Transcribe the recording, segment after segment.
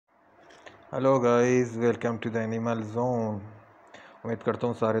Hello guys, welcome to the animal zone. उम्मीद करता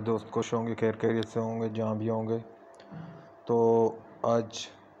हूँ सारे दोस्त खुश होंगे, खैर खैरियत से होंगे जहाँ भी होंगे। तो आज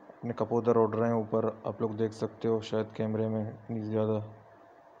अपने कबूतर उड़ रहे हैं ऊपर, आप लोग देख सकते हो शायद कैमरे में इतनी ज़्यादा।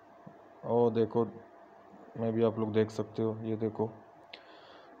 ओ देखो, मैं भी आप लोग देख सकते हो, ये देखो।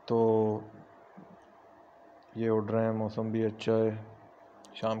 तो ये उड़ रहे हैं, मौसम भी अच्छा है,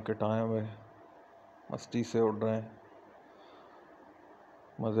 शाम के टाइम है, मस्ती से उड़ रहे हैं,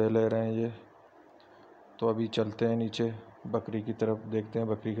 मज़े ले रहे हैं ये। तो अभी चलते हैं नीचे बकरी की तरफ, देखते हैं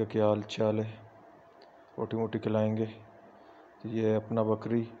बकरी का क्या हाल चाल है। रोटी वोटी खिलाएंगे। तो ये अपना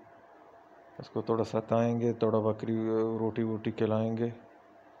बकरी, इसको थोड़ा सताएंगे, थोड़ा बकरी रोटी वोटी खिलाएंगे,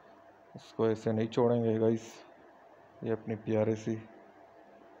 इसको ऐसे नहीं छोड़ेंगे गाइस। ये अपनी प्यारे सी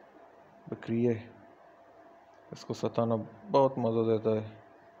बकरी है, इसको सताना बहुत मज़ा देता है।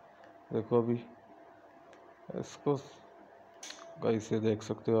 देखो अभी इसको गाइस, ये देख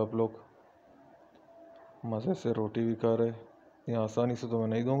सकते हो आप लोग, मज़े से रोटी भी खा रहे। इतनी आसानी से तो मैं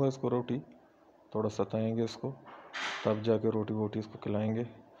नहीं दूंगा इसको रोटी, थोड़ा सताएंगे इसको, तब जाके रोटी वोटी इसको खिलाएंगे।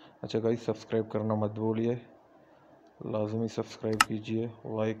 अच्छा गाइस, सब्सक्राइब करना मत भूलिए, लाजमी सब्सक्राइब कीजिए,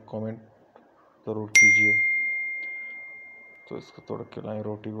 लाइक कमेंट ज़रूर कीजिए। तो इसको थोड़ा खिलाएं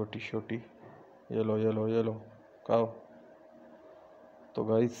रोटी वोटी छोटी। ये लो ये लो ये लो, खाओ। तो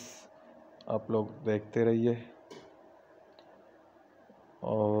गाइस आप लोग देखते रहिए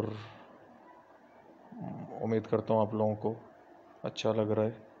और उम्मीद करता हूँ आप लोगों को अच्छा लग रहा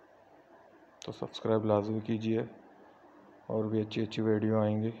है। तो सब्सक्राइब लाजमी कीजिए, और भी अच्छी अच्छी वीडियो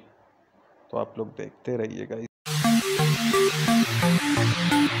आएंगी, तो आप लोग देखते रहिए गाइस।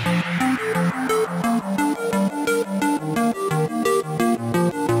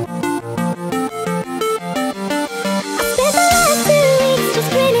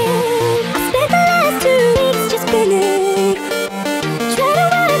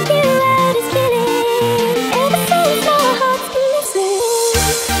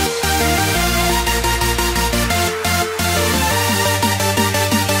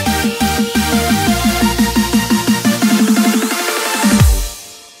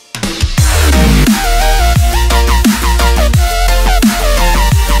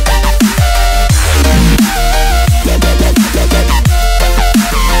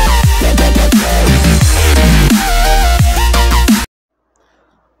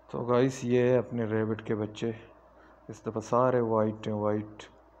 तो गाइस, ये है अपने रैबिट के बच्चे। इस दफ़ा सारे वाइट हैं, वाइट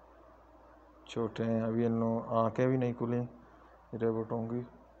छोटे हैं। अभी इन आँखें भी नहीं खुली रैबिट होंगी,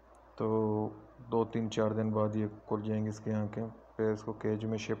 तो 2-3-4 दिन बाद ये खुल जाएंगी इसकी आँखें। फिर इसको केज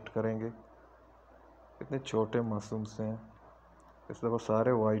में शिफ्ट करेंगे। इतने छोटे मासूम से हैं। इस दफ़ा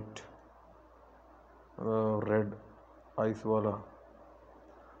सारे वाइट, रेड आइस वाला।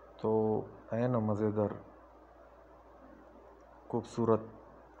 तो है ना मज़ेदार, खूबसूरत।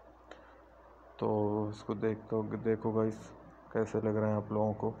 तो इसको देखो गाइस, कैसे लग रहे हैं आप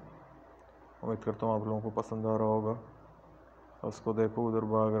लोगों को। उम्मीद करता हूँ आप लोगों को पसंद आ रहा होगा। उसको देखो, उधर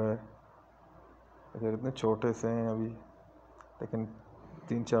भाग रहा है। इधर इतने छोटे से हैं अभी, लेकिन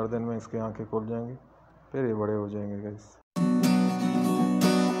 3-4 दिन में इसकी आंखें खुल जाएंगी, फिर ये बड़े हो जाएंगे guys.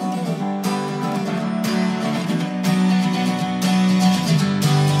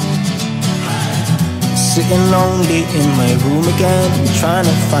 Sitting lonely in my room again, trying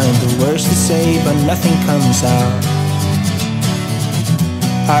to find the words to say, but nothing comes out.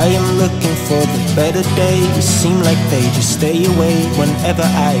 I am looking for the better days, seem like they just stay away whenever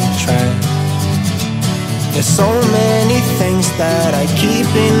I try. There's so many things that I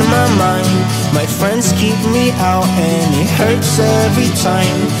keep in my mind. My friends keep me out and it hurts every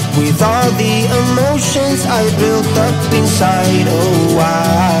time. With all the emotions I built up inside, oh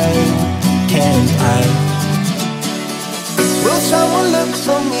why can't I? Will someone look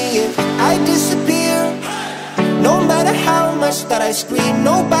for me if I disappear? No matter how much that I scream,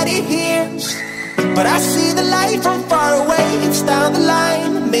 nobody hears. But I see the light from far away, it's down the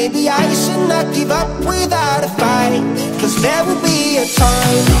line. Maybe I should not give up without a fight, 'cause there will be a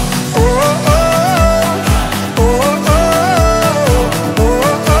time. Oh, oh, oh, oh, oh, oh,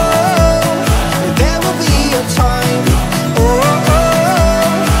 oh. There will be a time. Oh, oh,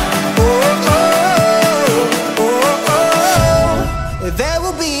 oh, oh, oh, oh, oh. There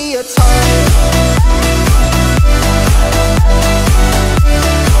will be a time.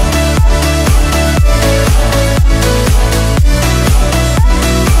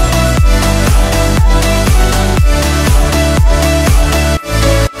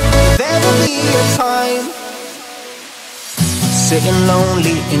 Sitting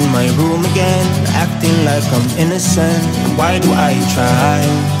lonely in my room again, acting like I'm innocent. Why do I try?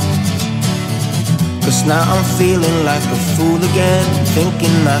 'Cause now I'm feeling like a fool again,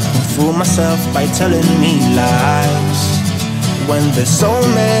 thinking I can fool myself by telling me lies, when there's so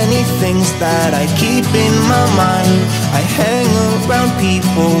many things that I keep in my mind. I hang around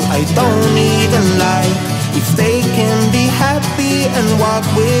people I don't even like. If they can be happy and walk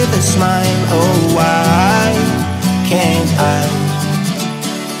with a smile, oh why can't I?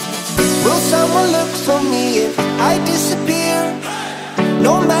 Will someone look for me if I disappear?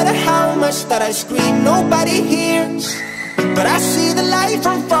 No matter how much that I scream, nobody hears. But I see the light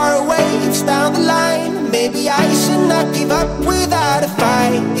from far away, it's down the line. Maybe I should not give up without a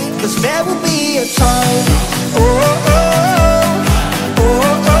fight, 'cause there will be a time. Oh, oh, oh, oh,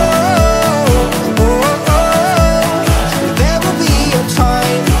 oh, oh, oh. There will be a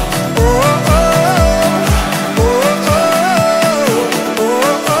time. Oh, oh, oh, oh, oh,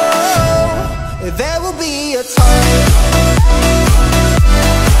 oh, oh. There will be a time.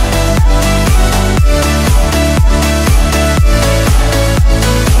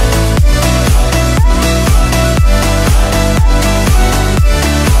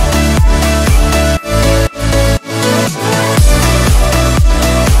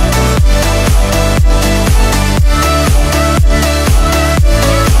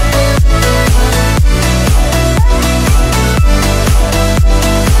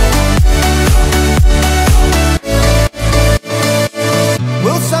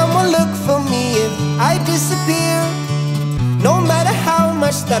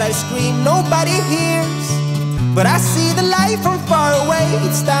 That I scream, nobody hears. But I see the light from far away,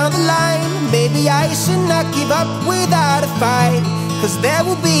 it's down the line. Maybe I should not give up without a fight, 'cause there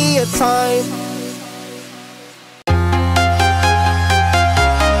will be a time.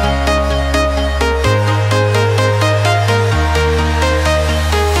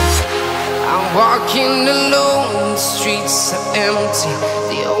 I'm walking alone, the streets are empty.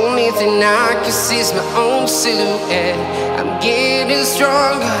 The only thing I can see is my own silhouette. I'm getting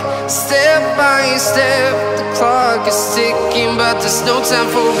stronger, step by step. The clock is ticking, but there's no time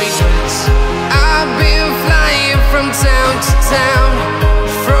for regrets. I've been flying from town to town,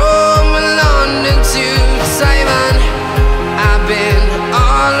 from London to Taiwan. I've been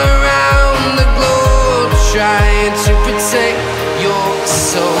all around the globe, trying to protect your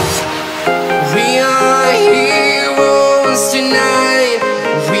soul. We are heroes tonight.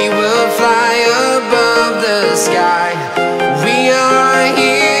 We will fly above the sky. We are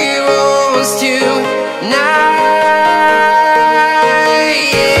heroes tonight.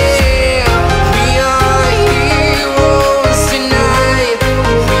 Yeah. We are heroes tonight.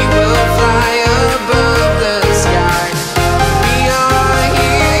 We will fly above the sky. We are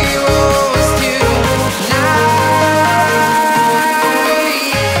heroes tonight. Yeah.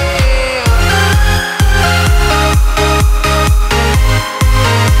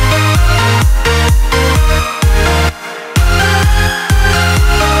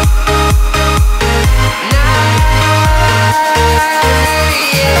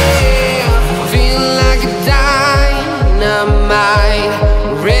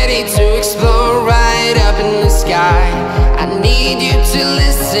 I need you to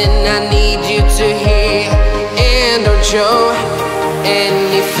listen, I need you to hear, and don't show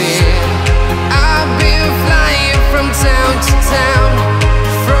any fear. I've been flying from town to town.